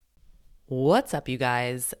What's up, you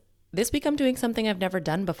guys? This week I'm doing something I've never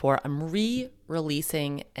done before. I'm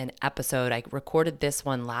re-releasing an episode. I recorded this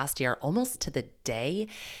one last year, almost to the day,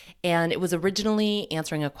 and it was originally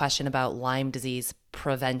answering a question about Lyme disease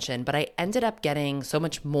prevention, but I ended up getting so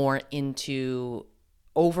much more into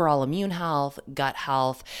overall immune health, gut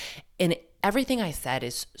health, and everything I said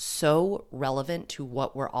is so relevant to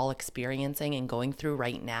what we're all experiencing and going through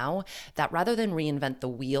right now that rather than reinvent the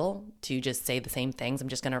wheel to just say the same things, I'm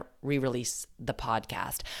just going to re-release the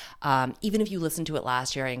podcast. Even if you listened to it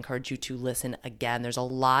last year, I encourage you to listen again. There's a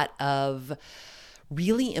lot of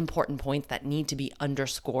really important points that need to be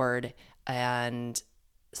underscored and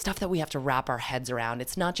stuff that we have to wrap our heads around.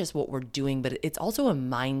 It's not just what we're doing, but it's also a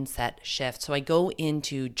mindset shift. So I go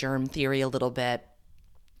into germ theory a little bit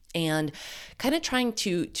and kind of trying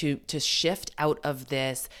to shift out of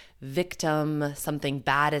this victim, something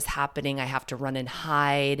bad is happening, I have to run and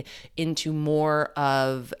hide, into more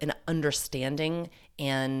of an understanding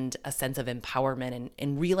and a sense of empowerment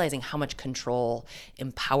and realizing how much control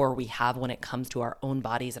and power we have when it comes to our own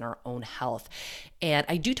bodies and our own health. And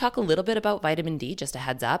I do talk a little bit about vitamin D, just a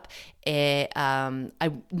heads up.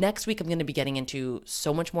 Next week, I'm going to be getting into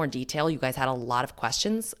so much more detail. You guys had a lot of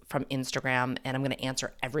questions from Instagram, and I'm going to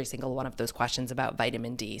answer every single one of those questions about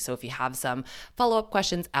vitamin D. So if you have some follow-up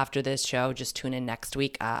questions after this show, just tune in next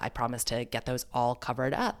week. I promise to get those all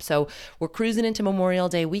covered up. So we're cruising into Memorial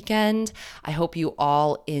Day weekend. I hope you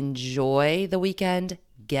all enjoy the weekend.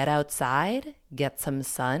 Get outside, get some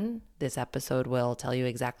sun. This episode will tell you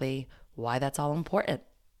exactly why that's all important.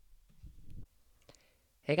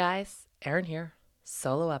 Hey guys, Erin here.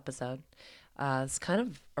 Solo episode. It's kind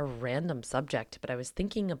of a random subject, but I was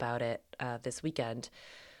thinking about it this weekend.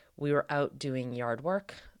 We were out doing yard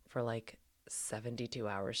work for like 72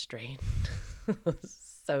 hours straight.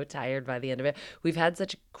 So tired by the end of it. We've had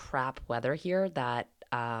such crap weather here that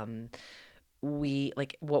we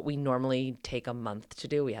like what we normally take a month to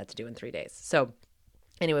do, we had to do in 3 days. So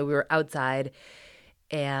anyway, we were outside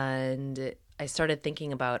and I started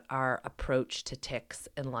thinking about our approach to ticks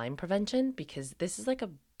and Lyme prevention because this is like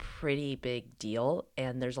a pretty big deal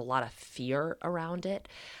and there's a lot of fear around it.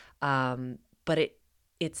 But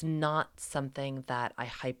it's not something that I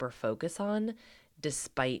hyper focus on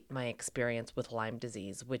despite my experience with Lyme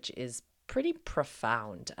disease, which is pretty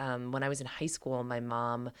profound. When I was in high school, my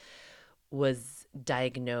mom was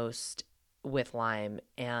diagnosed with Lyme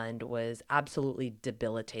and was absolutely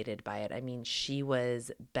debilitated by it. I mean, she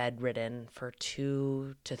was bedridden for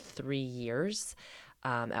 2 to 3 years.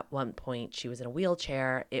 At one point, she was in a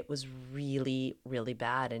wheelchair. It was really, really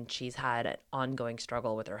bad, and she's had an ongoing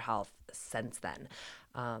struggle with her health since then.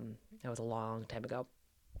 That was a long time ago.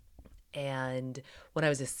 And when I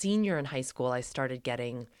was a senior in high school, I started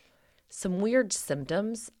getting some weird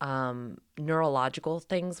symptoms, neurological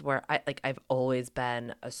things where I've always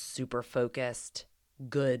been a super focused,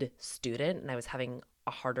 good student, and I was having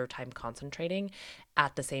a harder time concentrating.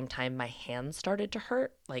 At the same time, my hands started to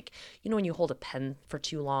hurt. Like, when you hold a pen for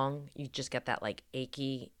too long, you just get that like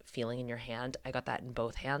achy feeling in your hand. I got that in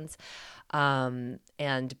both hands.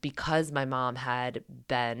 And because my mom had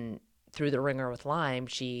been through the ringer with Lyme,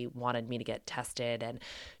 she wanted me to get tested, and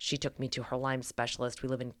she took me to her Lyme specialist. We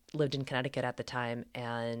lived in Connecticut at the time,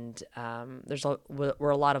 and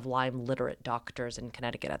were a lot of Lyme literate doctors in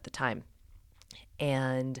Connecticut at the time.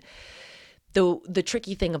 And the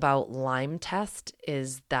tricky thing about Lyme test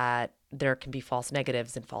is that there can be false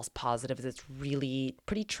negatives and false positives. It's really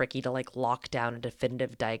pretty tricky to like lock down a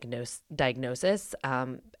definitive diagnosis,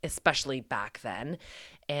 especially back then.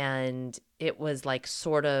 And it was like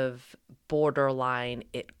sort of borderline,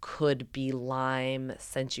 it could be Lyme.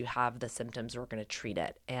 Since you have the symptoms, we're going to treat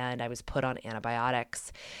it. And I was put on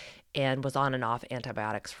antibiotics and was on and off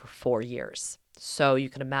antibiotics for 4 years. So you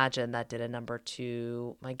can imagine that did a number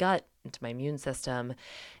to my gut, into my immune system.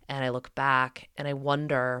 And I look back and I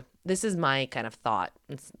wonder, this is my kind of thought.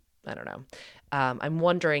 I don't know. I'm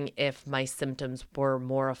wondering if my symptoms were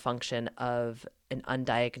more a function of an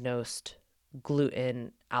undiagnosed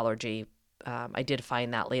gluten allergy. I did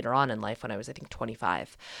find that later on in life when I was, I think,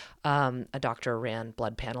 25. A doctor ran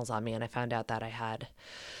blood panels on me and I found out that I had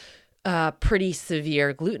a pretty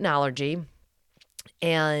severe gluten allergy.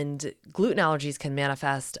 And gluten allergies can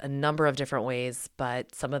manifest a number of different ways,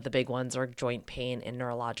 but some of the big ones are joint pain and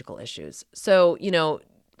neurological issues. So,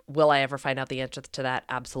 will I ever find out the answer to that?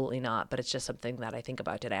 Absolutely not. But it's just something that I think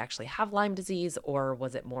about. Did I actually have Lyme disease, or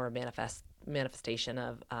was it more a manifestation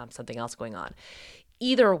of something else going on?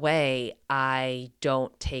 Either way, I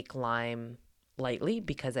don't take Lyme lightly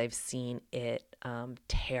because I've seen it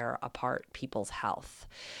tear apart people's health.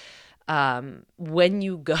 When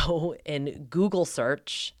you go and Google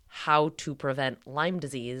search how to prevent Lyme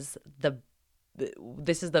disease,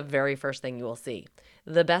 this is the very first thing you will see.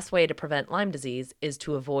 The best way to prevent Lyme disease is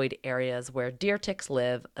to avoid areas where deer ticks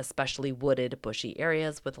live, especially wooded, bushy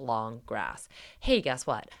areas with long grass. Hey, guess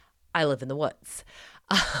what? I live in the woods.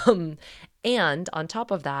 Um, and on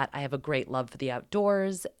top of that, I have a great love for the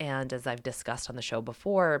outdoors. And as I've discussed on the show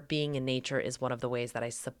before, being in nature is one of the ways that I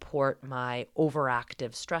support my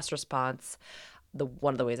overactive stress response.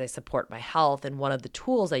 One of the ways I support my health, and one of the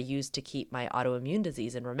tools I use to keep my autoimmune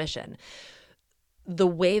disease in remission. The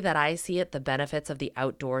way that I see it, the benefits of the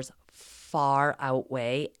outdoors far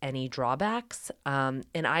outweigh any drawbacks. And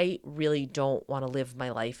I really don't want to live my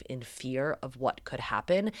life in fear of what could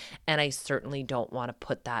happen. And I certainly don't want to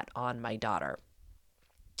put that on my daughter.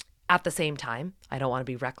 At the same time, I don't want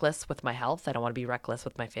to be reckless with my health. I don't want to be reckless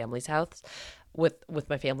with my family's health, with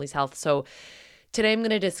my family's health. So today I'm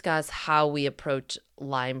going to discuss how we approach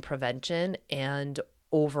Lyme prevention and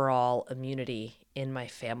overall immunity in my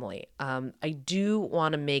family. I do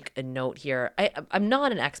want to make a note here. I'm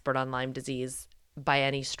not an expert on Lyme disease by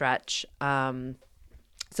any stretch, so I'm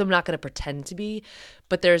not going to pretend to be,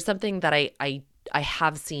 but there's something that I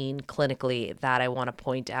have seen clinically that I want to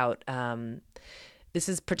point out. This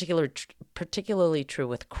is particularly true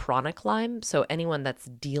with chronic Lyme. So anyone that's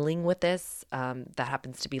dealing with this, that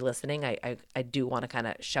happens to be listening, I do want to kind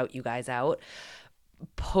of shout you guys out.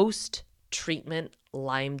 Post-treatment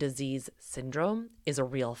Lyme disease syndrome is a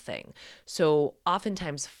real thing. So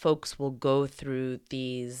oftentimes folks will go through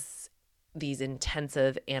these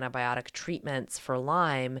intensive antibiotic treatments for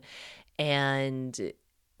Lyme and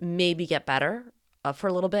maybe get better for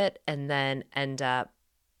a little bit and then end up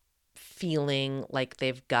feeling like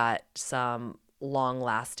they've got some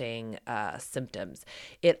long-lasting symptoms.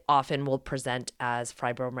 It often will present as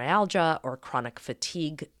fibromyalgia or chronic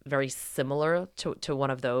fatigue, very similar to one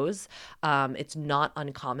of those. It's not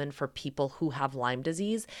uncommon for people who have Lyme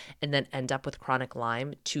disease and then end up with chronic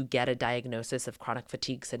Lyme to get a diagnosis of chronic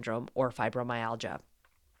fatigue syndrome or fibromyalgia.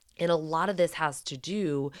 And a lot of this has to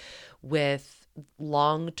do with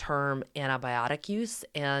long-term antibiotic use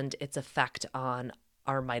and its effect on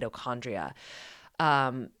our mitochondria.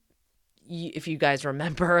 If you guys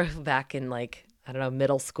remember back in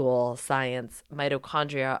middle school science,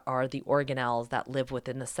 mitochondria are the organelles that live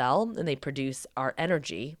within the cell and they produce our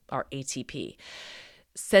energy, our ATP.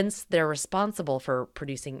 Since they're responsible for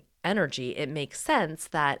producing energy, it makes sense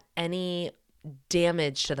that any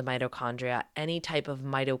damage to the mitochondria, any type of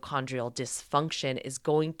mitochondrial dysfunction is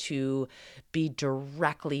going to be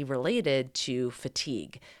directly related to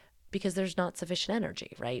fatigue, because there's not sufficient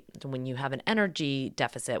energy, right? When you have an energy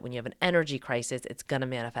deficit, when you have an energy crisis, it's going to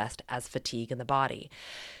manifest as fatigue in the body.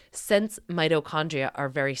 Since mitochondria are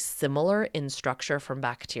very similar in structure from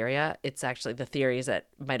bacteria, it's actually the theory is that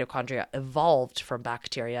mitochondria evolved from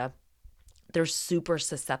bacteria. They're super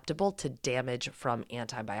susceptible to damage from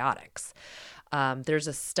antibiotics. There's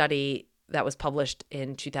a study that was published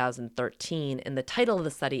in 2013, and the title of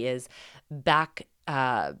the study is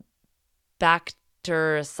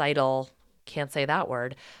bactericidal, can't say that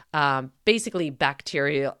word. Basically,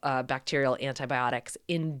 bacterial antibiotics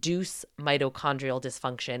induce mitochondrial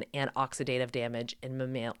dysfunction and oxidative damage in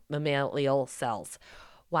mammalian cells.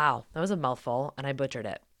 Wow, that was a mouthful, and I butchered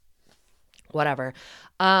it. Whatever.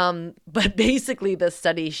 But basically, the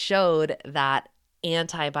study showed that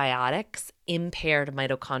antibiotics impaired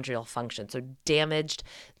mitochondrial function, so damaged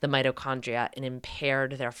the mitochondria and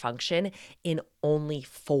impaired their function in only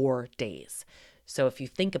 4 days. So if you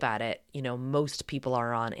think about it, most people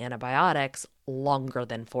are on antibiotics longer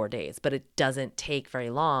than 4 days, but it doesn't take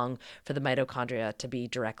very long for the mitochondria to be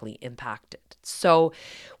directly impacted. So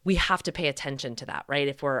we have to pay attention to that, right?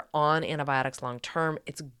 If we're on antibiotics long term,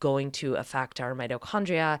 it's going to affect our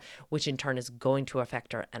mitochondria, which in turn is going to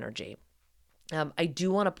affect our energy. I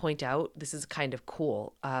do want to point out, this is kind of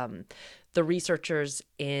cool. The researchers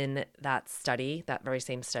in that study, that very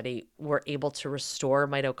same study, were able to restore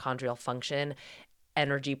mitochondrial function,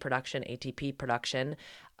 energy production, ATP production,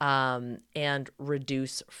 and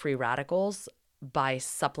reduce free radicals by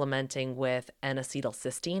supplementing with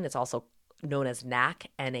N-acetylcysteine. It's also known as NAC,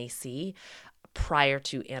 NAC, prior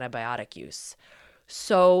to antibiotic use.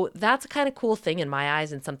 So that's a kind of cool thing in my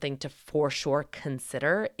eyes, and something to for sure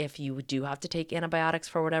consider if you do have to take antibiotics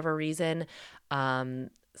for whatever reason.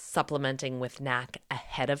 Supplementing with NAC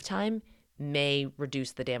ahead of time may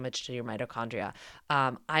reduce the damage to your mitochondria.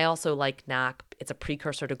 I also like NAC. It's a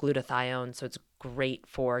precursor to glutathione, so it's great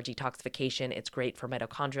for detoxification. It's great for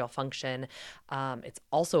mitochondrial function. It's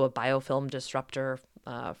also a biofilm disruptor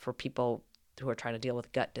for people who are trying to deal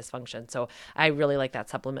with gut dysfunction. So I really like that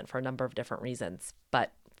supplement for a number of different reasons,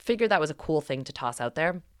 but figured that was a cool thing to toss out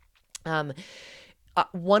there. Um,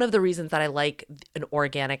 one of the reasons that I like an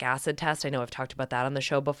organic acid test, I know I've talked about that on the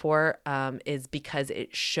show before, is because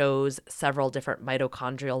it shows several different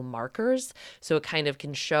mitochondrial markers. So it kind of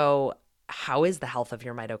can show how is the health of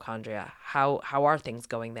your mitochondria? How are things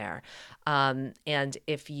going there? And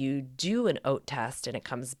if you do an oat test and it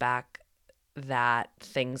comes back that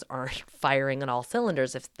things aren't firing on all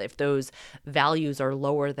cylinders, if those values are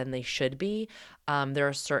lower than they should be, there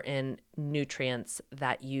are certain nutrients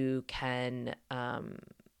that you can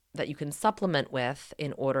supplement with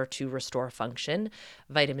in order to restore function.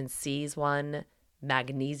 Vitamin C is one,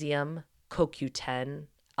 magnesium, CoQ10,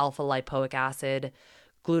 alpha lipoic acid,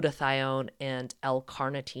 glutathione, and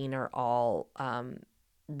L-carnitine are all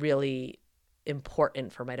really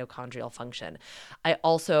important for mitochondrial function. I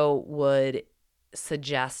also would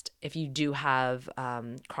suggest, if you do have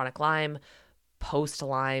chronic Lyme,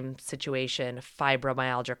 post-Lyme situation,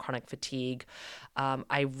 fibromyalgia, chronic fatigue,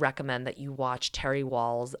 I recommend that you watch Terry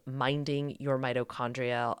Wall's Minding Your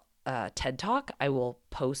Mitochondria TED Talk. I will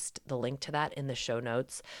post the link to that in the show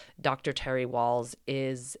notes. Dr. Terry Walls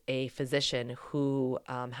is a physician who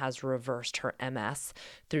has reversed her MS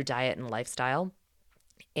through diet and lifestyle.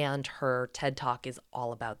 And her TED Talk is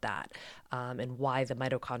all about that, and why the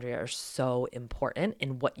mitochondria are so important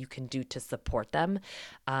and what you can do to support them.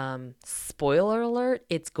 Spoiler alert,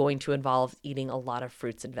 it's going to involve eating a lot of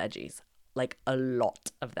fruits and veggies, like a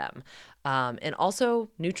lot of them. And also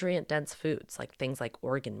nutrient dense foods, like things like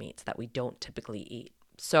organ meats that we don't typically eat.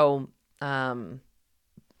 So I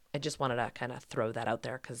just wanted to kind of throw that out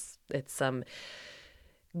there because it's some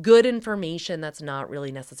good information that's not really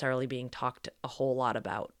necessarily being talked a whole lot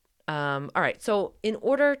about. All right. So in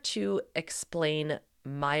order to explain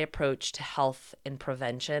my approach to health and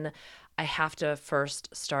prevention, I have to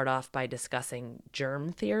first start off by discussing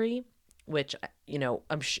germ theory, which,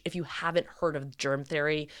 if you haven't heard of germ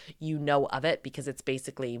theory, you know of it because it's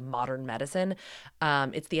basically modern medicine.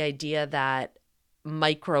 It's the idea that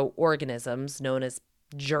microorganisms known as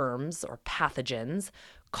germs or pathogens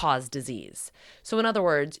cause disease. So in other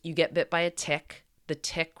words, you get bit by a tick, the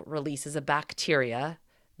tick releases a bacteria,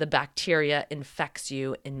 the bacteria infects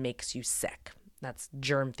you and makes you sick. That's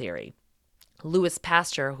germ theory. Louis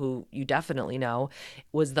Pasteur, who you definitely know,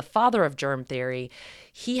 was the father of germ theory.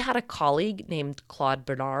 He had a colleague named Claude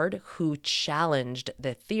Bernard who challenged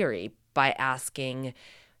the theory by asking,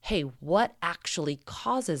 hey, what actually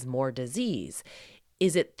causes more disease?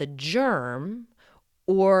 Is it the germ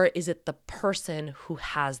or is it the person who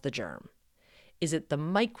has the germ? Is it the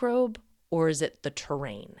microbe or is it the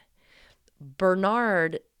terrain?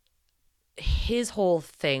 Bernard, his whole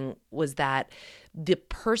thing was that the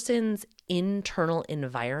person's internal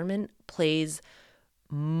environment plays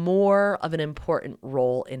more of an important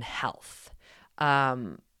role in health.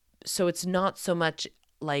 So it's not so much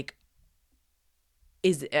like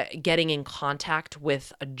is getting in contact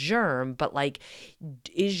with a germ, but like,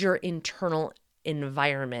 is your internal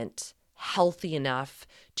environment healthy enough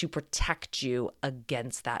to protect you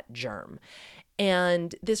against that germ?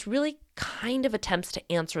 And this really kind of attempts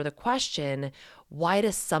to answer the question, why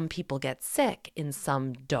do some people get sick and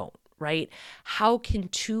some don't, right? How can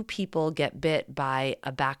two people get bit by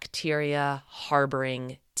a bacteria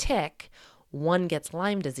harboring tick? One gets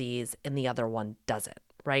Lyme disease and the other one doesn't,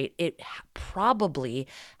 right? It probably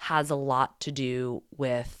has a lot to do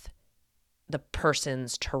with the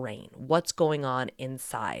person's terrain, what's going on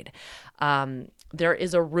inside. There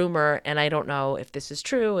is a rumor, and I don't know if this is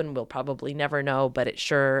true, and we'll probably never know, but it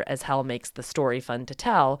sure as hell makes the story fun to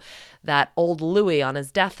tell, that old Louis on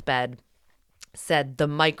his deathbed said the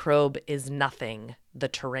microbe is nothing, the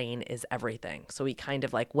terrain is everything. So he kind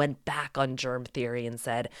of like went back on germ theory and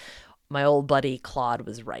said, my old buddy Claude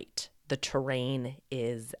was right. The terrain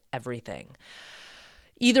is everything.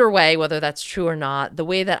 Either way, whether that's true or not, the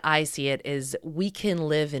way that I see it is we can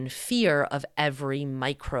live in fear of every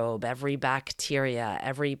microbe, every bacteria,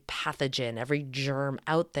 every pathogen, every germ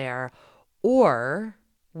out there, or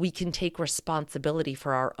we can take responsibility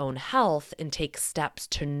for our own health and take steps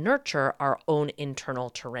to nurture our own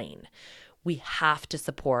internal terrain. We have to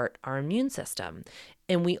support our immune system,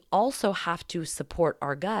 and we also have to support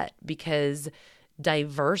our gut because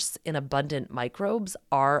diverse and abundant microbes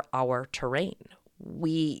are our terrain.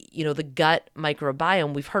 The gut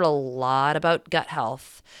microbiome, we've heard a lot about gut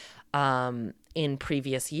health in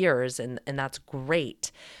previous years, and that's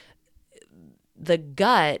great. The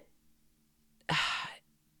gut,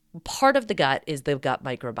 part of the gut is the gut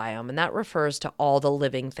microbiome, and that refers to all the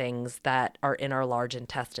living things that are in our large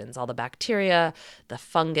intestines, all the bacteria, the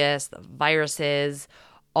fungus, the viruses,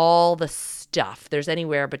 all the stuff. There's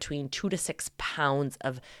anywhere between 2 to 6 pounds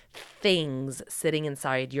of things sitting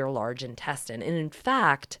inside your large intestine. And in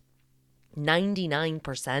fact,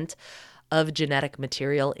 99% of genetic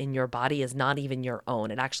material in your body is not even your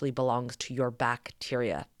own. It actually belongs to your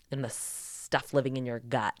bacteria and the stuff living in your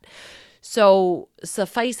gut. So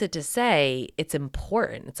suffice it to say, it's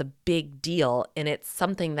important. It's a big deal. And it's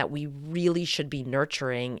something that we really should be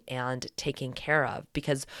nurturing and taking care of,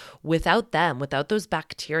 because without them, without those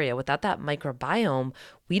bacteria, without that microbiome,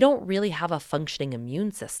 we don't really have a functioning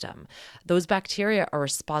immune system. Those bacteria are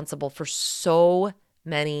responsible for so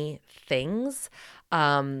many things.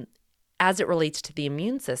 As it relates to the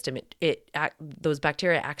immune system, those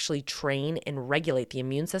bacteria actually train and regulate the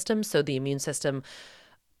immune system, so the immune system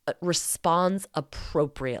responds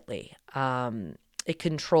appropriately. It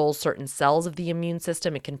controls certain cells of the immune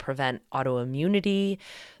system. It can prevent autoimmunity.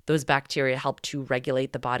 Those bacteria help to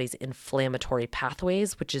regulate the body's inflammatory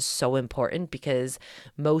pathways, which is so important because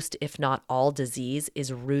most, if not all, disease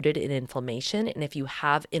is rooted in inflammation. And if you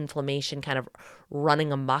have inflammation kind of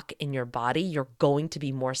running amok in your body, you're going to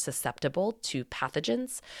be more susceptible to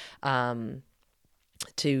pathogens,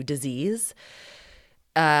 to disease.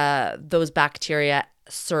 Those bacteria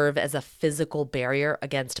serve as a physical barrier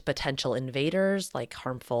against potential invaders like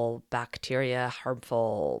harmful bacteria,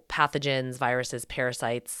 harmful pathogens, viruses,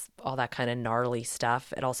 parasites, all that kind of gnarly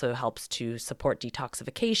stuff. It also helps to support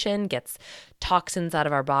detoxification, gets toxins out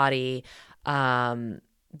of our body.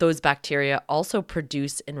 Those bacteria also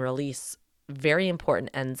produce and release very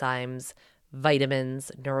important enzymes,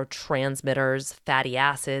 vitamins, neurotransmitters, fatty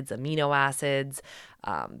acids, amino acids.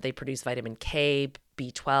 They produce vitamin K,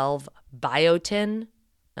 B12, biotin.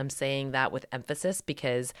 I'm saying that with emphasis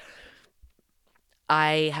because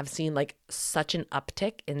I have seen like such an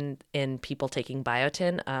uptick in people taking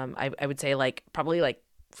biotin. I would say like probably like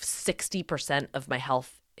 60% of my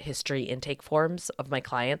health history intake forms of my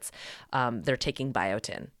clients, they're taking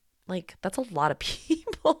biotin. Like that's a lot of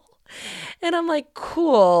people. And I'm like,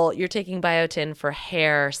 cool, you're taking biotin for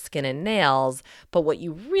hair, skin, and nails, but what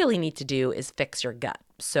you really need to do is fix your gut.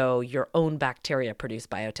 So your own bacteria produce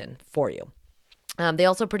biotin for you. They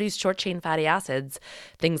also produce short-chain fatty acids,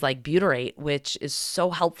 things like butyrate, which is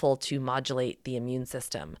so helpful to modulate the immune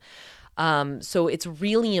system. So it's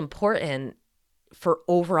really important for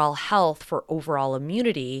overall health, for overall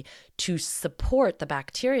immunity, to support the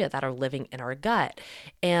bacteria that are living in our gut.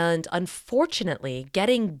 And unfortunately,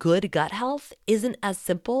 getting good gut health isn't as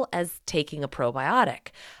simple as taking a probiotic.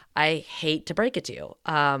 I hate to break it to you.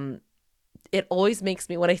 It always makes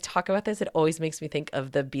me, when I talk about this, it always makes me think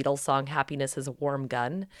of the Beatles song "Happiness is a Warm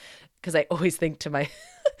Gun," because I always think to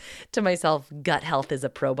myself, gut health is a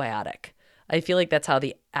probiotic. I feel like that's how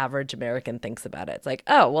the average American thinks about it. It's like,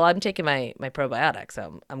 oh, well, I'm taking my probiotic,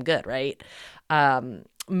 so I'm good, right?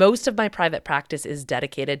 Most of my private practice is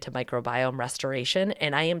dedicated to microbiome restoration,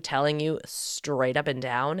 and I am telling you straight up and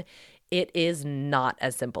down, it is not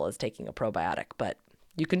as simple as taking a probiotic, but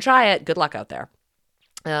you can try it. Good luck out there.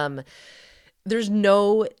 There's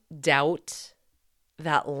no doubt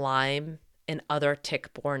that Lyme and other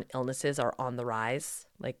tick-borne illnesses are on the rise.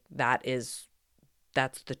 Like that's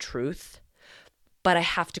the truth. But I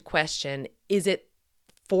have to question, is it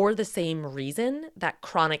for the same reason that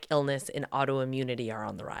chronic illness and autoimmunity are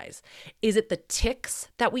on the rise? Is it the ticks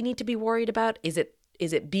that we need to be worried about? Is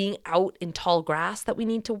it being out in tall grass that we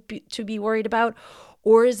need to be worried about?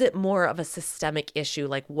 Or is it more of a systemic issue,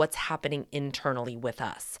 like what's happening internally with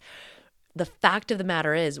us? The fact of the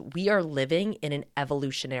matter is we are living in an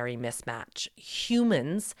evolutionary mismatch.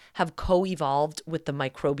 Humans have co-evolved with the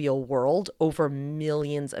microbial world over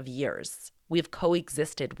millions of years. We've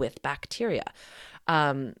coexisted with bacteria.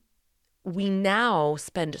 We now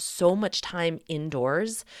spend so much time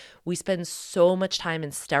indoors. We spend so much time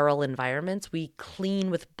in sterile environments. We clean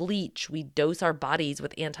with bleach. We dose our bodies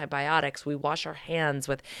with antibiotics. We wash our hands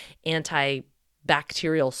with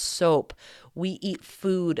antibacterial soap. We eat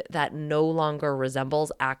food that no longer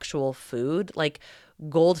resembles actual food. Like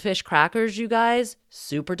goldfish crackers, you guys,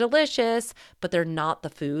 super delicious, but they're not the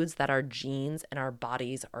foods that our genes and our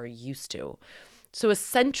bodies are used to. So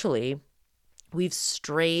essentially, we've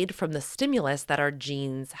strayed from the stimulus that our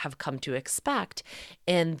genes have come to expect,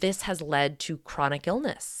 and this has led to chronic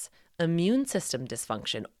illness, immune system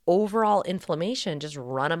dysfunction, overall inflammation just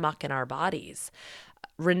run amok in our bodies.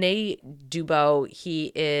 Rene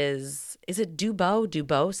Dubos, is it Dubos?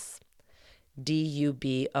 Dubos?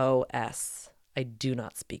 Dubos. I do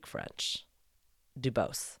not speak French.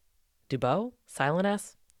 Dubos. Dubos? Silent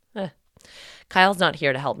S? Kyle's not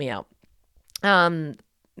here to help me out.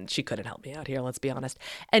 she couldn't help me out here, let's be honest.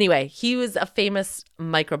 Anyway, he was a famous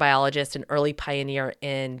microbiologist and early pioneer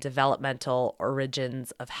in developmental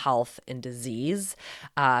origins of health and disease.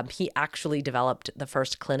 He actually developed the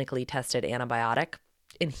first clinically tested antibiotic.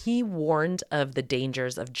 And he warned of the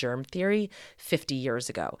dangers of germ theory 50 years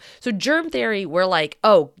ago. So germ theory, we're like,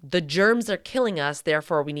 oh, the germs are killing us,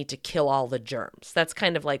 therefore we need to kill all the germs. That's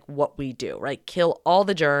kind of like what we do, right? Kill all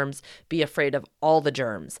the germs, be afraid of all the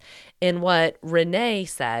germs. And what Renee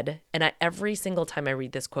said, and every single time I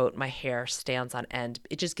read this quote, my hair stands on end.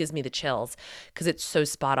 It just gives me the chills because it's so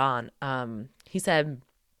spot on. He said,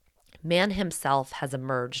 man himself has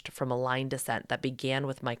emerged from a line descent that began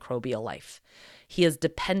with microbial life. He is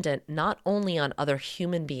dependent not only on other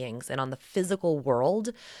human beings and on the physical world,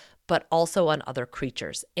 but also on other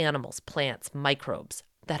creatures, animals, plants, microbes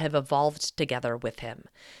that have evolved together with him.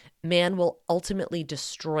 Man will ultimately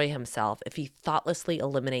destroy himself if he thoughtlessly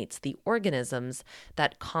eliminates the organisms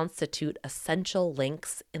that constitute essential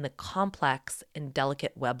links in the complex and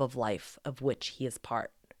delicate web of life of which he is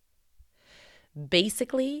part.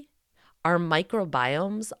 Basically, our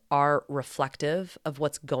microbiomes are reflective of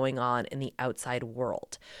what's going on in the outside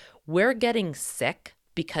world. We're getting sick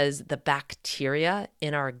because the bacteria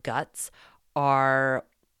in our guts are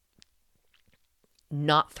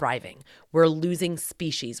not thriving. We're losing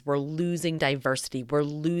species. We're losing diversity. We're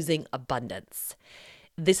losing abundance.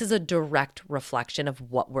 This is a direct reflection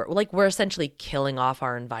of what we're essentially killing off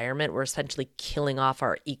our environment. We're essentially killing off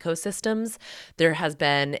our ecosystems. There has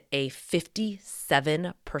been a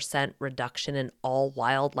 57% reduction in all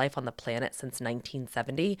wildlife on the planet since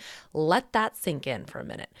 1970. Let that sink in for a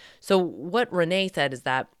minute. So what Renee said is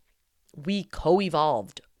that we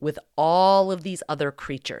co-evolved with all of these other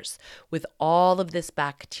creatures, with all of this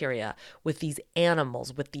bacteria, with these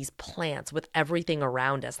animals, with these plants, with everything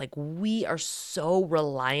around us. Like, we are so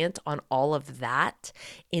reliant on all of that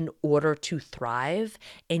in order to thrive,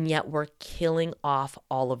 and yet we're killing off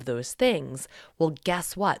all of those things. Well,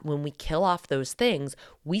 guess what? When we kill off those things,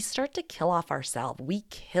 we start to kill off ourselves. We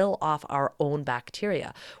kill off our own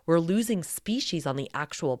bacteria. We're losing species on the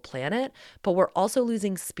actual planet, but we're also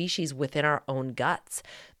losing species within our own guts.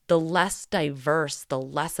 The less diverse, the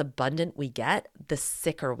less abundant we get, the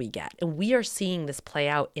sicker we get. And we are seeing this play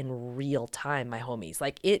out in real time, my homies.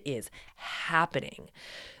 Like, it is happening.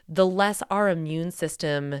 The less our immune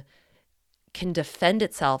system can defend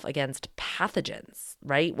itself against pathogens,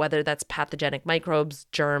 right? Whether that's pathogenic microbes,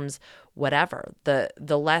 germs, whatever. The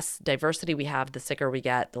less diversity we have, the sicker we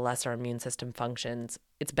get, the less our immune system functions.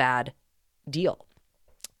 It's a bad deal.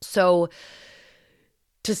 So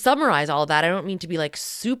to summarize all of that, I don't mean to be like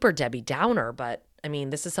super Debbie Downer, but I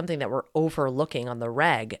mean, this is something that we're overlooking on the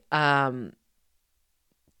reg.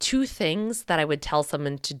 Two things that I would tell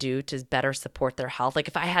someone to do to better support their health. Like,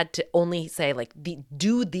 if I had to only say, like,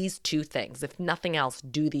 do these two things, if nothing else,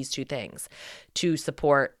 do these two things to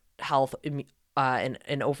support health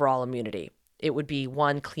and overall immunity. It would be,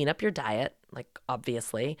 one, clean up your diet. Like,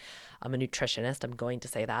 obviously, I'm a nutritionist. I'm going to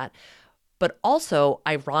say that. But also,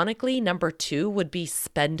 ironically, number two would be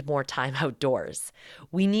spend more time outdoors.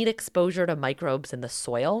 We need exposure to microbes in the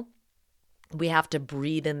soil. We have to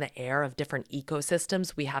breathe in the air of different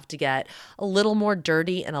ecosystems. We have to get a little more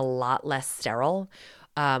dirty and a lot less sterile.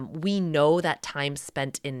 We know that time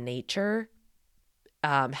spent in nature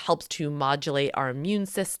helps to modulate our immune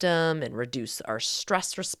system and reduce our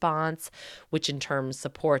stress response, which in turn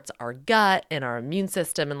supports our gut and our immune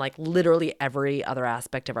system and like literally every other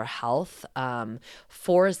aspect of our health.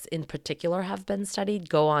 Forests in particular have been studied.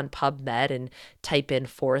 Go on PubMed and type in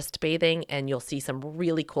forest bathing and you'll see some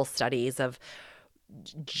really cool studies of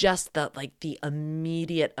just the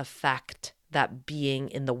immediate effect that being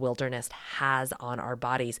in the wilderness has on our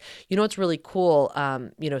bodies. You know, it's really cool.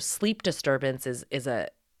 Sleep disturbance is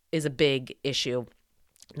a big issue.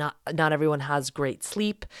 Not everyone has great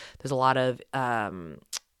sleep. There's a lot of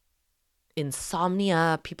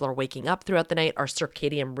insomnia. People are waking up throughout the night. Our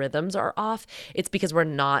circadian rhythms are off. It's because we're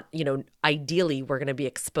not, ideally we're going to be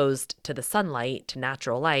exposed to the sunlight, to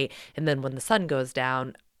natural light. And then when the sun goes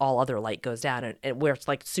down, all other light goes down and we're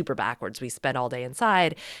like super backwards. We spend all day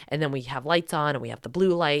inside and then we have lights on and we have the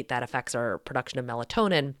blue light that affects our production of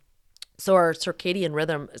melatonin. So our circadian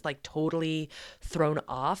rhythm is like totally thrown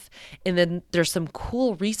off. And then there's some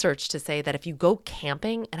cool research to say that if you go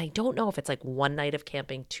camping, and I don't know if it's like one night of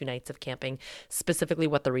camping, 2 nights of camping, specifically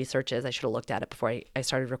what the research is. I should have looked at it before I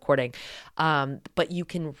started recording. But you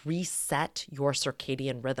can reset your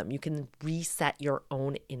circadian rhythm. You can reset your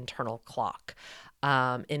own internal clock.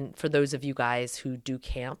 And for those of you guys who do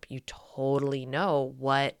camp, you totally know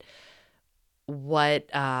what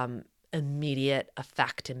immediate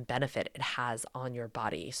effect and benefit it has on your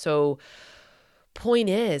body. So point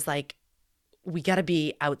is, like, we got to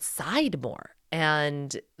be outside more.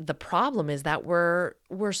 And the problem is that we're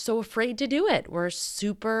so afraid to do it. We're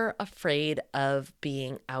super afraid of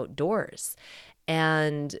being outdoors.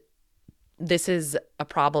 And this is a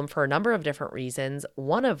problem for a number of different reasons,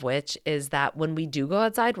 one of which is that when we do go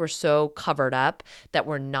outside, we're so covered up that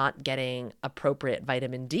we're not getting appropriate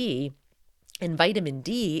vitamin D. And vitamin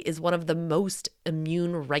D is one of the most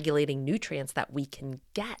immune regulating nutrients that we can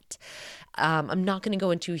get. I'm not going to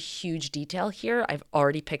go into huge detail here. I've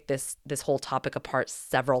already picked this whole topic apart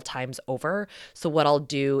several times over. So what I'll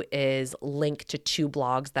do is link to 2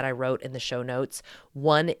 blogs that I wrote in the show notes.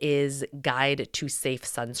 One is Guide to Safe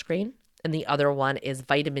Sunscreen, and the other one is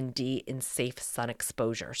Vitamin D in Safe Sun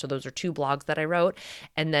Exposure. So those are 2 blogs that I wrote.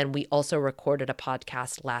 And then we also recorded a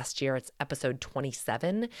podcast last year. It's episode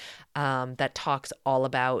 27 that talks all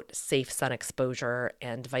about safe sun exposure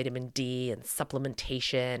and vitamin D and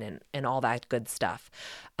supplementation and all that good stuff.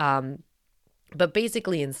 But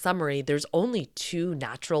basically, in summary, there's only 2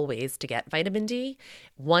 natural ways to get vitamin D.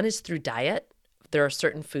 One is through diet. There are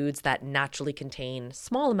certain foods that naturally contain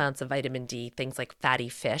small amounts of vitamin D, things like fatty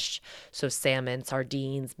fish, so salmon,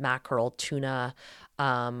 sardines, mackerel, tuna,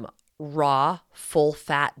 raw,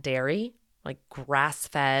 full-fat dairy, like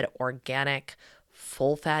grass-fed, organic,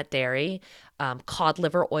 full-fat dairy. Cod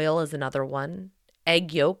liver oil is another one.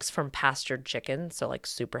 Egg yolks from pastured chickens, so like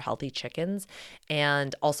super healthy chickens,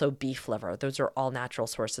 and also beef liver. Those are all natural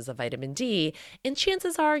sources of vitamin D, and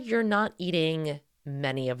chances are you're not eating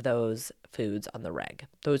many of those foods on the reg.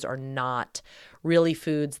 Those are not really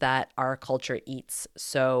foods that our culture eats.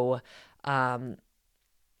 So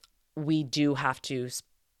we do have to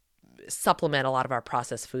supplement a lot of our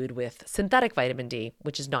processed food with synthetic vitamin D,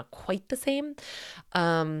 which is not quite the same.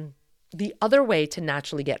 The other way to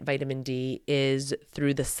naturally get vitamin D is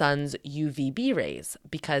through the sun's UVB rays,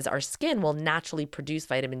 because our skin will naturally produce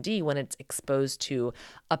vitamin D when it's exposed to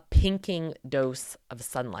a pinking dose of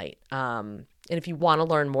sunlight. And if you want to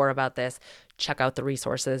learn more about this, check out the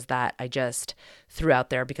resources that I just threw out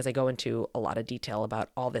there, because I go into a lot of detail about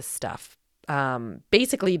all this stuff.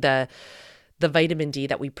 Basically, the vitamin D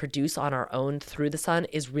that we produce on our own through the sun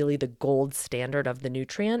is really the gold standard of the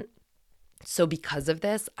nutrient. So because of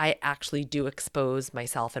this, I actually do expose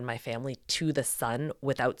myself and my family to the sun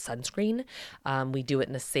without sunscreen. We do it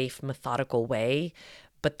in a safe, methodical way,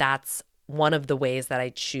 but that's one of the ways that I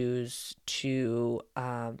choose to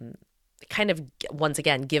kind of, once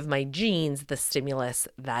again, give my genes the stimulus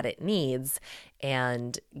that it needs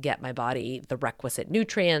and get my body the requisite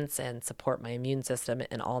nutrients and support my immune system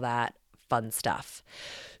and all that fun stuff.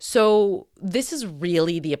 So this is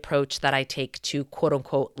really the approach that I take to quote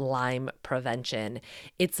unquote Lyme prevention.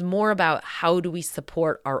 It's more about how do we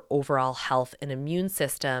support our overall health and immune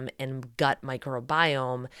system and gut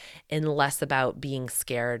microbiome, and less about being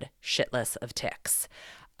scared shitless of ticks.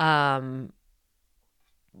 To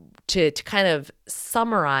kind of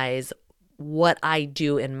summarize what I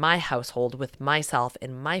do in my household with myself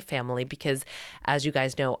and my family, because as you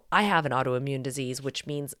guys know, I have an autoimmune disease, which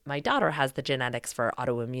means my daughter has the genetics for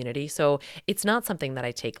autoimmunity. So it's not something that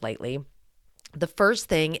I take lightly. The first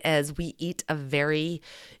thing is we eat a very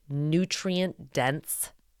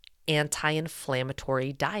nutrient-dense,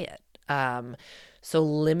 anti-inflammatory diet. So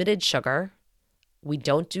limited sugar. We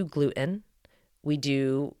don't do gluten. We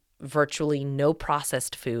do virtually no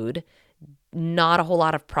processed food. Not a whole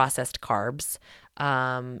lot of processed carbs,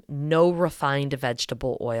 no refined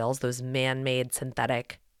vegetable oils, those man-made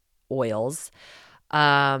synthetic oils.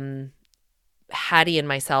 Hattie and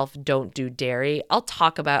myself don't do dairy. I'll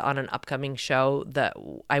talk about on an upcoming show that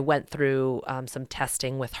I went through some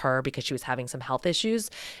testing with her because she was having some health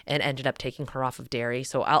issues and ended up taking her off of dairy.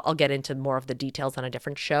 So I'll get into more of the details on a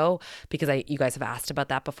different show, because you guys have asked about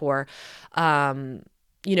that before.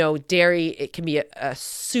 Dairy, it can be a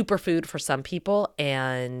superfood for some people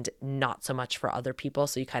and not so much for other people.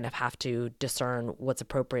 So you kind of have to discern what's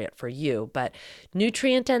appropriate for you. But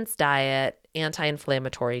nutrient-dense diet,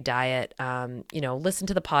 anti-inflammatory diet, listen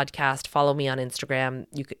to the podcast, follow me on Instagram.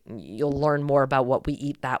 You'll learn more about what we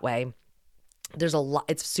eat that way. There's a lot,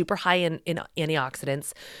 it's super high in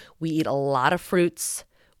antioxidants. We eat a lot of fruits.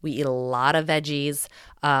 We eat a lot of veggies.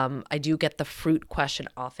 I do get the fruit question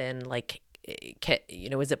often, like,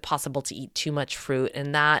 is it possible to eat too much fruit?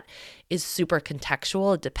 And that is super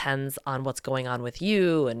contextual. It depends on what's going on with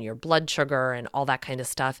you and your blood sugar and all that kind of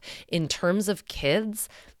stuff. In terms of kids,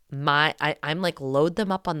 I'm like, load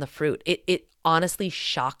them up on the fruit. It honestly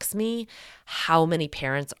shocks me how many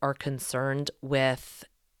parents are concerned with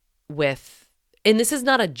and this is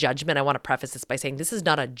not a judgment. I want to preface this by saying this is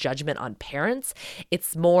not a judgment on parents.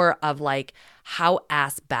 It's more of like how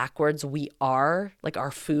ass backwards we are, like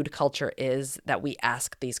our food culture is, that we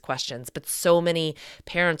ask these questions. But so many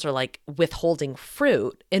parents are like withholding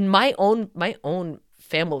fruit. And my own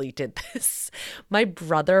family did this. My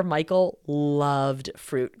brother Michael loved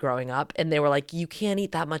fruit growing up, and they were like, "You can't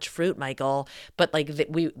eat that much fruit, Michael." But like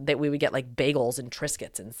we would get like bagels and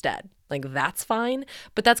Triscuits instead. Like that's fine,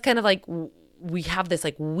 but that's kind of like we have this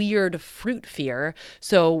like weird fruit fear.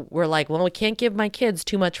 So we're like, well, we can't give my kids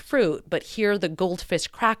too much fruit, but here are the goldfish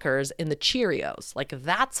crackers and the Cheerios. Like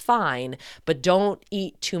that's fine, but don't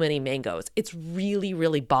eat too many mangoes. It's really,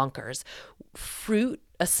 really bonkers. Fruit,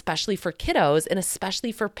 especially for kiddos and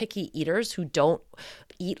especially for picky eaters who don't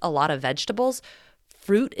eat a lot of vegetables,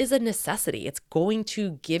 fruit is a necessity. It's going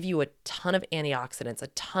to give you a ton of antioxidants, a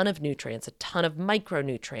ton of nutrients, a ton of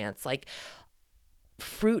micronutrients. Like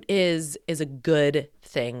fruit is a good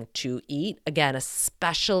thing to eat. Again,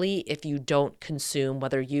 especially if you don't consume,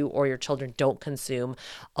 whether you or your children don't consume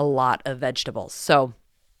a lot of vegetables. So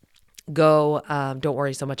don't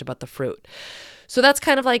worry so much about the fruit. So that's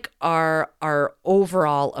kind of like our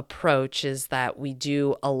overall approach, is that we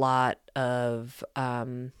do a lot of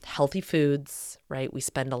healthy foods, right? We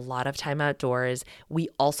spend a lot of time outdoors. We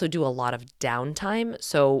also do a lot of downtime.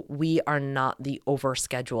 So we are not the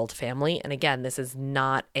overscheduled family. And again, this is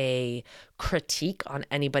not a critique on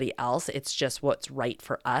anybody else. It's just what's right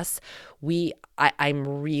for us.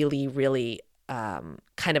 I'm really, really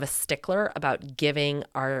kind of a stickler about giving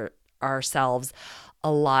ourselves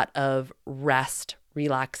a lot of rest,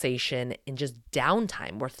 relaxation, and just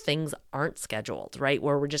downtime where things aren't scheduled, right?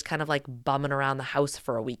 Where we're just kind of like bumming around the house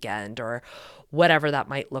for a weekend or whatever that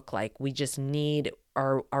might look like. We just need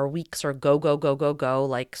our weeks are go, go, go, go, go,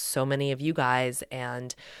 like so many of you guys.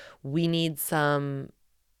 And we need some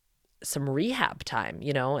rehab time,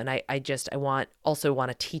 and I also want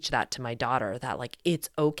to teach that to my daughter, that like it's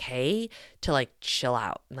okay to like chill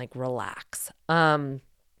out and like relax.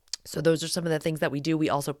 So those are some of the things that we do. We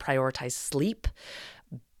also prioritize sleep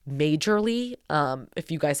majorly.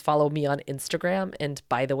 If you guys follow me on Instagram, and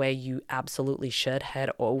by the way, you absolutely should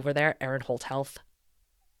head over there, Erin Holt Health.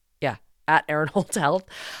 Yeah, at Erin Holt Health.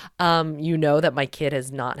 You know that my kid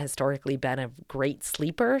has not historically been a great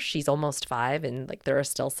sleeper. She's almost 5, and like there are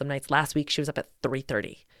still some nights. Last week she was up at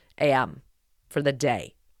 3:30 a.m. for the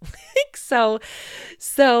day.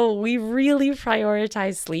 So we really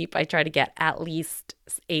prioritize sleep. I try to get at least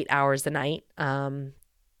 8 hours a night.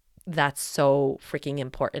 That's so freaking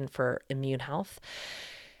important for immune health.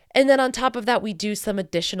 And then on top of that, we do some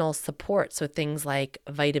additional support. So things like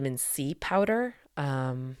vitamin C powder.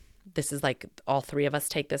 This is like all 3 of us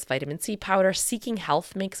take this vitamin C powder. Seeking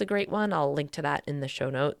Health makes a great one. I'll link to that in the show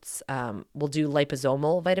notes. We'll do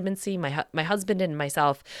liposomal vitamin C. My husband and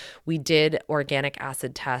myself, we did organic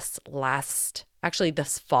acid tests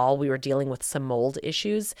this fall. We were dealing with some mold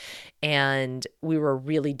issues and we were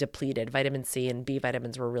really depleted. Vitamin C and B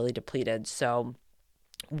vitamins were really depleted. So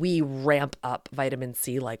we ramp up vitamin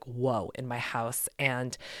C like whoa in my house.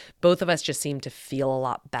 And both of us just seem to feel a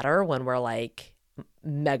lot better when we're like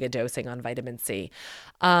mega dosing on vitamin C.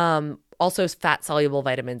 Also fat soluble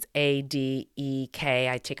vitamins A, D, E, K.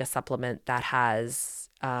 I take a supplement that has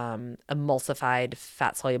emulsified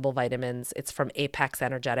fat soluble vitamins. It's from Apex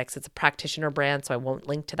Energetics. It's a practitioner brand, so I won't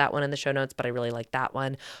link to that one in the show notes, but I really like that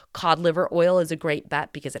one. Cod liver oil is a great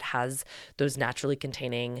bet because it has those naturally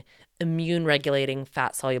containing immune regulating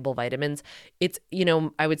fat soluble vitamins. It's,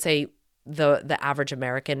 I would say the average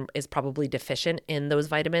American is probably deficient in those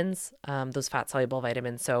vitamins, those fat soluble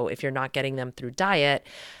vitamins. So if you're not getting them through diet,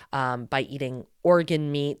 by eating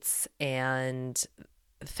organ meats and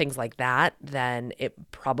things like that, then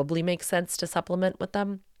it probably makes sense to supplement with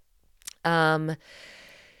them. And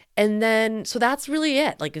then, so that's really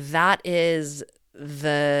it. Like that is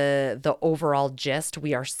the overall gist.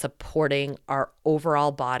 We are supporting our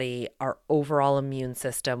overall body, our overall immune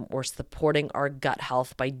system. We're supporting our gut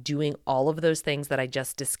health by doing all of those things that I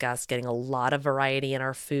just discussed, getting a lot of variety in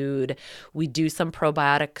our food. We do some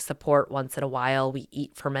probiotic support once in a while. We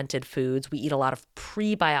eat fermented foods. We eat a lot of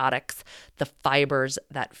prebiotics, the fibers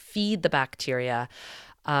that feed the bacteria,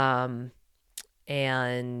 and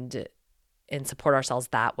support ourselves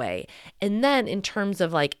that way. And then in terms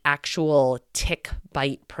of like actual tick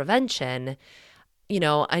bite prevention,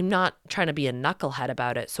 I'm not trying to be a knucklehead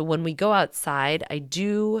about it. So when we go outside,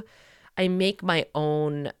 I make my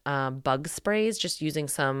own bug sprays, just using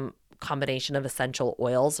some combination of essential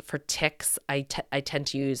oils. For ticks, I tend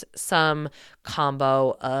to use some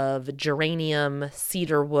combo of geranium,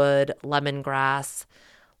 cedarwood, lemongrass,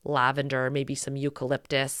 lavender, maybe some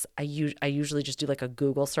eucalyptus. I usually just do like a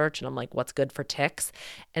Google search and I'm like, what's good for ticks?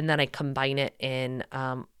 And then I combine it in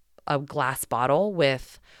a glass bottle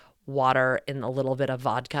with water and a little bit of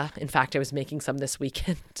vodka. In fact, I was making some this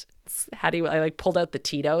weekend. I like pulled out the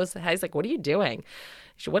Tito's. Hattie's like, what are you doing?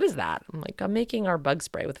 She said, what is that? I'm like, I'm making our bug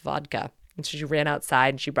spray with vodka. And so she ran outside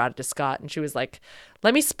and she brought it to Scott and she was like,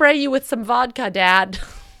 let me spray you with some vodka, Dad.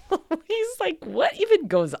 He's like, what even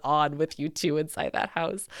goes on with you two inside that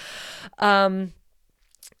house? And,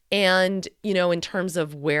 in terms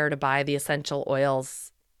of where to buy the essential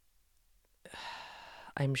oils,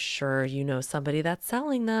 I'm sure you know somebody that's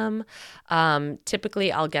selling them.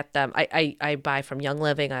 Typically, I'll get them. I buy from Young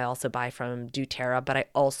Living. I also buy from doTERRA, but I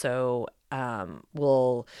also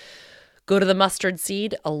will go to the Mustard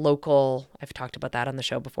Seed, a local, I've talked about that on the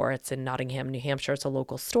show before. It's in Nottingham, New Hampshire. It's a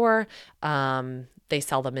local store. They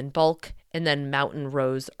sell them in bulk. And then Mountain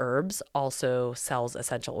Rose Herbs also sells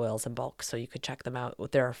essential oils in bulk. So you could check them out.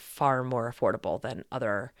 They're far more affordable than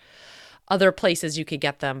other places you could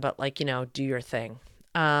get them, but do your thing.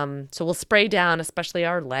 So we'll spray down, especially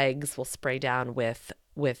our legs, we'll spray down with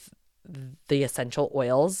the essential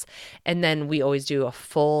oils. And then we always do a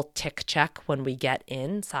full tick check when we get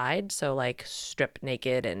inside. So like strip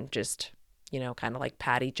naked and just, kind of like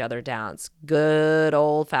pat each other down. It's good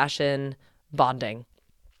old fashioned bonding.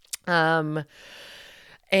 And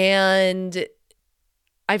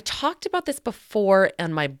I've talked about this before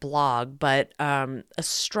on my blog, but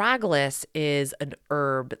astragalus is an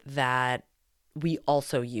herb that we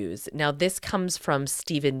also use. Now, this comes from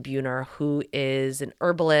Stephen Buhner, who is an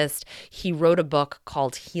herbalist. He wrote a book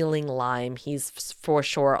called Healing Lyme. He's for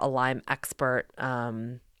sure a Lyme expert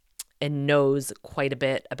and knows quite a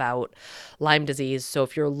bit about Lyme disease. So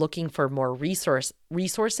if you're looking for more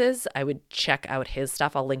resources, I would check out his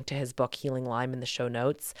stuff. I'll link to his book, Healing Lyme, in the show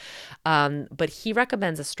notes. But he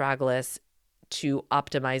recommends astragalus to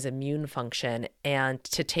optimize immune function and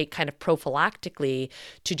to take kind of prophylactically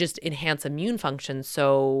to just enhance immune function.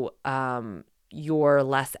 So you're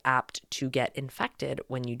less apt to get infected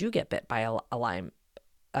when you do get bit by a Lyme,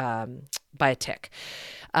 by a tick.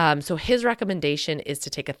 So his recommendation is to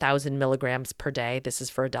take 1,000 milligrams per day. This is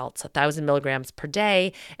for adults, 1,000 milligrams per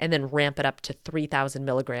day, and then ramp it up to 3,000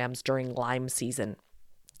 milligrams during Lyme season.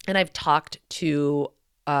 And I've talked to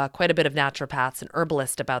quite a bit of naturopaths and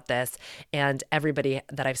herbalists about this, and everybody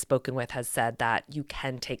that I've spoken with has said that you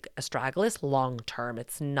can take astragalus long term.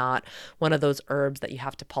 It's not one of those herbs that you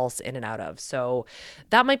have to pulse in and out of. So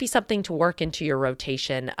that might be something to work into your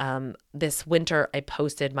rotation. This winter, I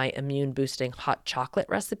posted my immune boosting hot chocolate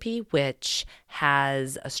recipe, which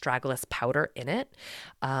has astragalus powder in it.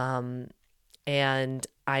 And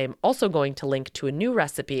I'm also going to link to a new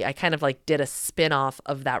recipe. I kind of like did a spin-off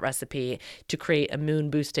of that recipe to create a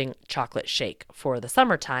immune boosting chocolate shake for the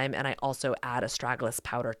summertime. And I also add astragalus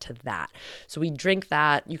powder to that. So we drink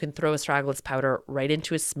that. You can throw astragalus powder right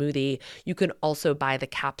into a smoothie. You can also buy the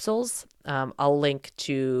capsules. I'll link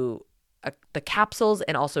to the capsules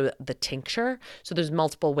and also the tincture. So there's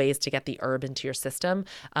multiple ways to get the herb into your system.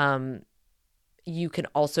 You can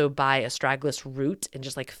also buy astragalus root and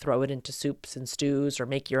just like throw it into soups and stews or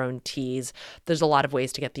make your own teas. There's a lot of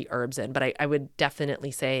ways to get the herbs in, but I would definitely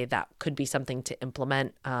say that could be something to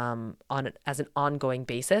implement as an ongoing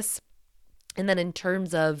basis. And then in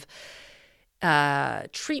terms of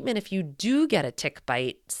treatment, if you do get a tick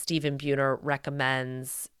bite, Stephen Buhner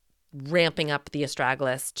recommends ramping up the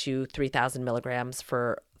astragalus to 3,000 milligrams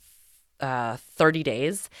for 30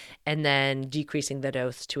 days and then decreasing the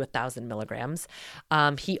dose to 1,000 milligrams.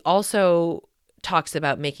 He also talks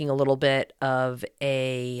about making a little bit of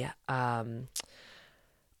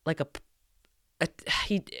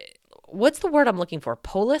what's the word I'm looking for?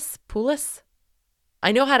 Poultice?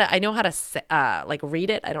 I know how to say, read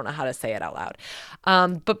it. I don't know how to say it out loud.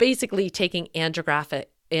 But basically taking andrographis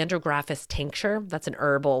tincture, that's an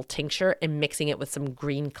herbal tincture, and mixing it with some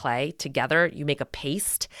green clay together. You make a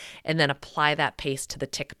paste and then apply that paste to the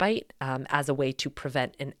tick bite as a way to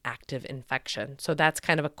prevent an active infection. So that's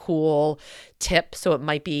kind of a cool tip. So it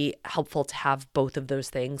might be helpful to have both of those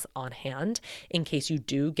things on hand in case you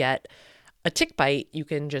do get a tick bite. You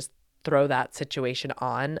can just throw that situation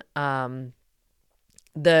on.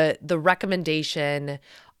 The recommendation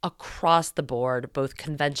across the board, both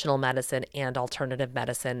conventional medicine and alternative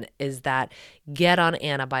medicine, is that get on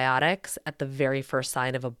antibiotics at the very first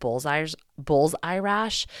sign of a bullseye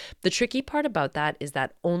rash. The tricky part about that is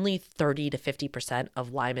that only 30 to 50%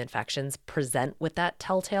 of Lyme infections present with that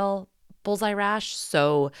telltale bullseye rash.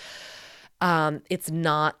 So it's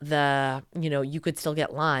not you could still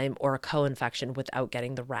get Lyme or a co-infection without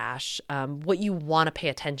getting the rash. What you want to pay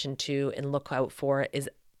attention to and look out for is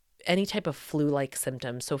any type of flu-like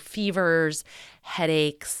symptoms. So fevers,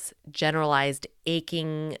 headaches, generalized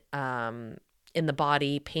aching in the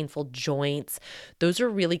body, painful joints, those are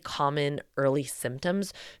really common early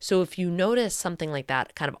symptoms. So if you notice something like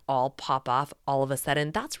that kind of all pop off all of a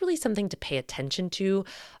sudden, that's really something to pay attention to.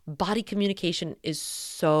 Body communication is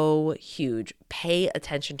so huge. Pay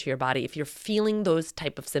attention to your body. If you're feeling those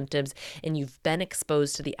type of symptoms and you've been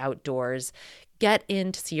exposed to the outdoors, get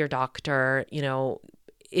in to see your doctor.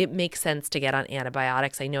 It makes sense to get on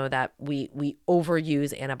antibiotics. I know that we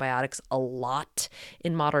overuse antibiotics a lot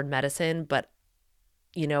in modern medicine, but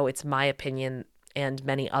it's my opinion and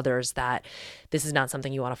many others that this is not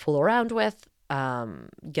something you want to fool around with.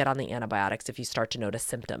 Get on the antibiotics if you start to notice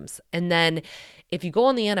symptoms. And then if you go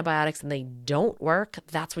on the antibiotics and they don't work,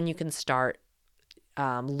 that's when you can start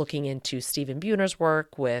looking into Stephen Buhner's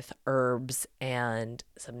work with herbs and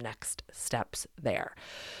some next steps there.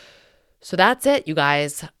 So that's it, you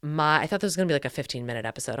guys. I thought this was going to be like a 15-minute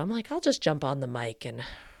episode. I'm like, I'll just jump on the mic and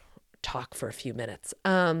talk for a few minutes.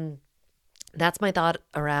 That's my thought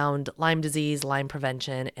around Lyme disease, Lyme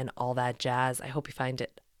prevention, and all that jazz. I hope you find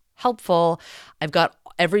it helpful. I've got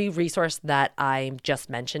every resource that I just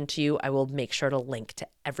mentioned to you. I will make sure to link to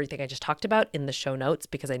everything I just talked about in the show notes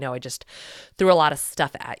because I know I just threw a lot of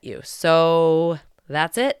stuff at you. So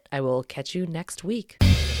that's it. I will catch you next week.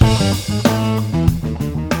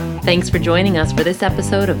 Thanks for joining us for this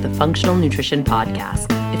episode of the Functional Nutrition Podcast.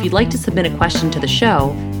 If you'd like to submit a question to the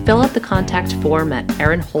show, fill out the contact form at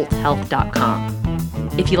erinholthealth.com.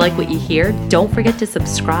 If you like what you hear, don't forget to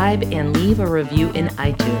subscribe and leave a review in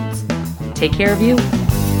iTunes. Take care of you